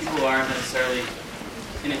and people who aren't necessarily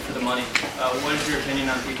in it for the money. What is your opinion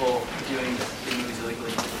on people doing movies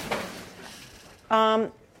illegally?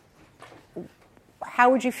 How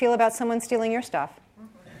would you feel about someone stealing your stuff?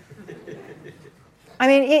 I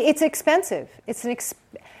mean, it's expensive. It's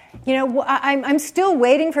I'm still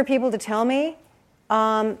waiting for people to tell me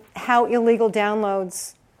how illegal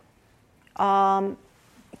downloads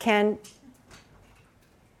can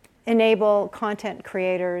enable content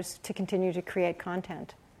creators to continue to create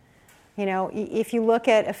content. If you look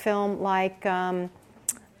at a film like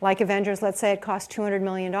Avengers, let's say it cost $200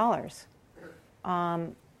 million.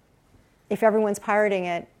 If everyone's pirating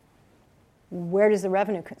it, where does the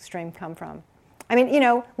revenue stream come from? I mean,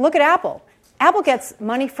 look at Apple. Apple gets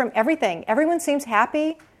money from everything. Everyone seems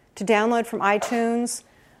happy to download from iTunes,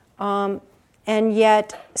 and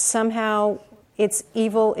yet somehow it's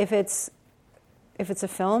evil if it's a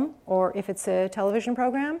film or if it's a television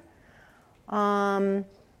program.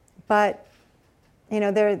 But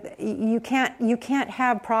you can't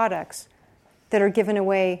have products that are given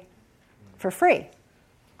away for free.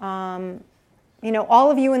 All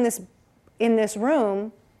of you in this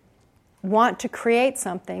room want to create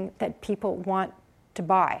something that people want to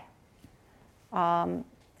buy, and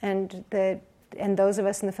those of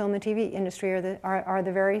us in the film and TV industry are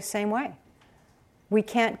the very same way. We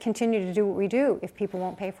can't continue to do what we do if people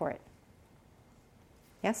won't pay for it.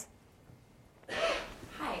 Yes?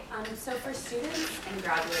 Hi. So for students and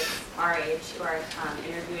graduates our age who are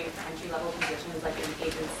interviewing for entry-level positions like an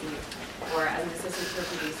agency or as an assistant to a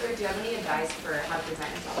producer, do you have any advice for how to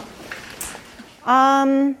present yourself?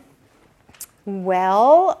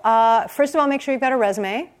 Well, first of all, make sure you've got a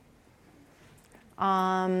resume.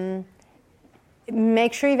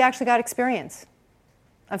 Make sure you've actually got experience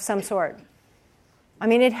of some sort. I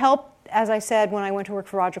mean, it helped, as I said, when I went to work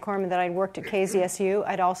for Roger Corman, that I'd worked at KZSU.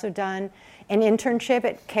 I'd also done an internship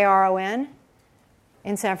at KRON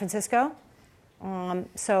in San Francisco.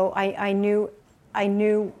 So I knew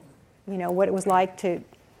what it was like to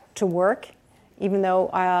work, even though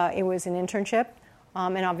it was an internship.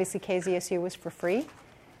 And obviously KZSU was for free.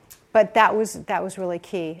 But that was really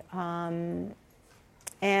key. And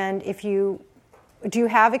do you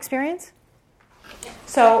have experience?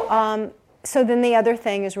 So then the other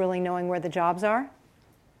thing is really knowing where the jobs are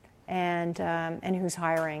and who's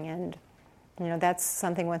hiring. And that's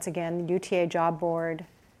something, once again, the UTA job board,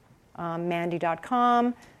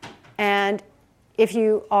 Mandy.com. And if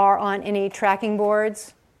you are on any tracking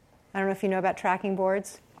boards, I don't know if you know about tracking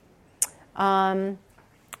boards.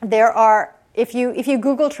 There are, if you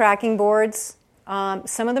Google tracking boards,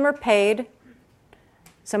 some of them are paid,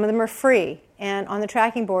 some of them are free. And on the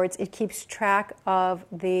tracking boards, it keeps track of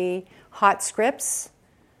the hot scripts.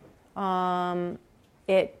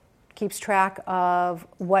 It keeps track of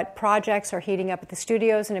what projects are heating up at the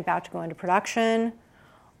studios and about to go into production.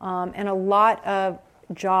 And a lot of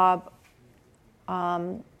job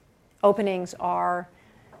openings are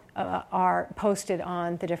posted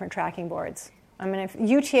on the different tracking boards. I mean,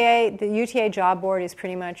 the UTA job board is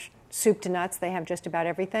pretty much soup to nuts. They have just about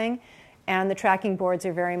everything. And the tracking boards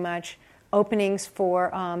are very much openings for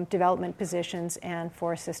development positions and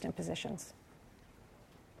for assistant positions.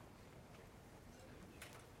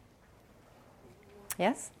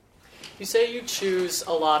 Yes? You say you choose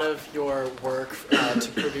a lot of your work to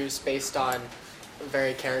produce based on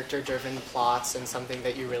very character-driven plots and something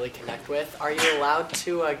that you really connect with. Are you allowed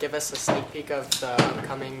to give us a sneak peek of the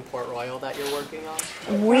upcoming Port Royal that you're working on?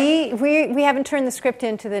 We haven't turned the script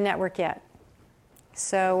into the network yet.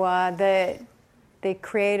 So the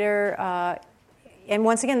creator, and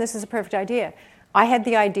once again, this is a perfect idea. I had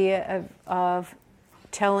the idea of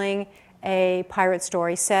telling a pirate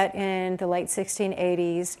story set in the late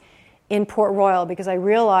 1680s in Port Royal because I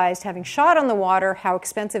realized, having shot on the water, how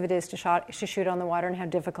expensive it is to shoot on the water and how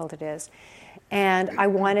difficult it is. And I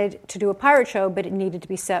wanted to do a pirate show, but it needed to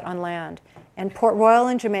be set on land. And Port Royal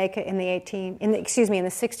in Jamaica in the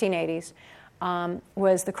 1680s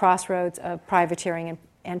was the crossroads of privateering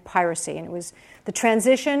and piracy. And it was the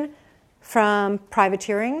transition from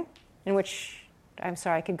privateering, in which, I'm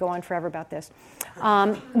sorry, I could go on forever about this,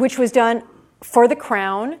 which was done for the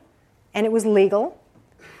crown, and it was legal.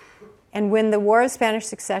 And when the War of Spanish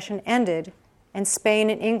Succession ended and Spain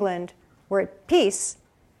and England were at peace,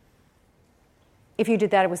 if you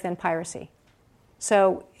did that, it was then piracy.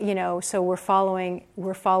 So, so we're following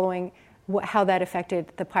how that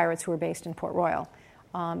affected the pirates who were based in Port Royal.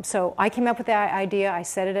 So I came up with that idea. I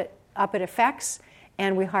set it up at Effects,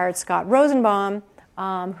 and we hired Scott Rosenbaum,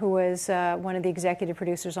 who was one of the executive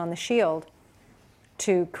producers on The Shield,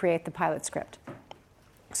 to create the pilot script.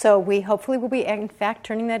 So we hopefully will be, in fact,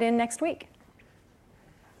 turning that in next week.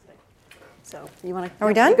 So you want to? Are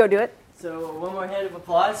we done? Go do it. So one more hand of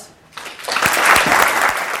applause.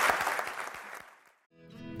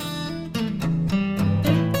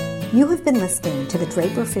 You have been listening to the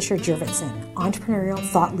Draper Fisher Jurvetson Entrepreneurial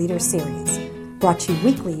Thought Leader Series, brought to you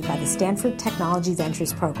weekly by the Stanford Technology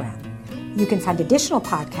Ventures Program. You can find additional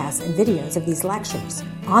podcasts and videos of these lectures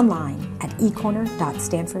online at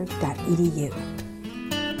ecorner.stanford.edu.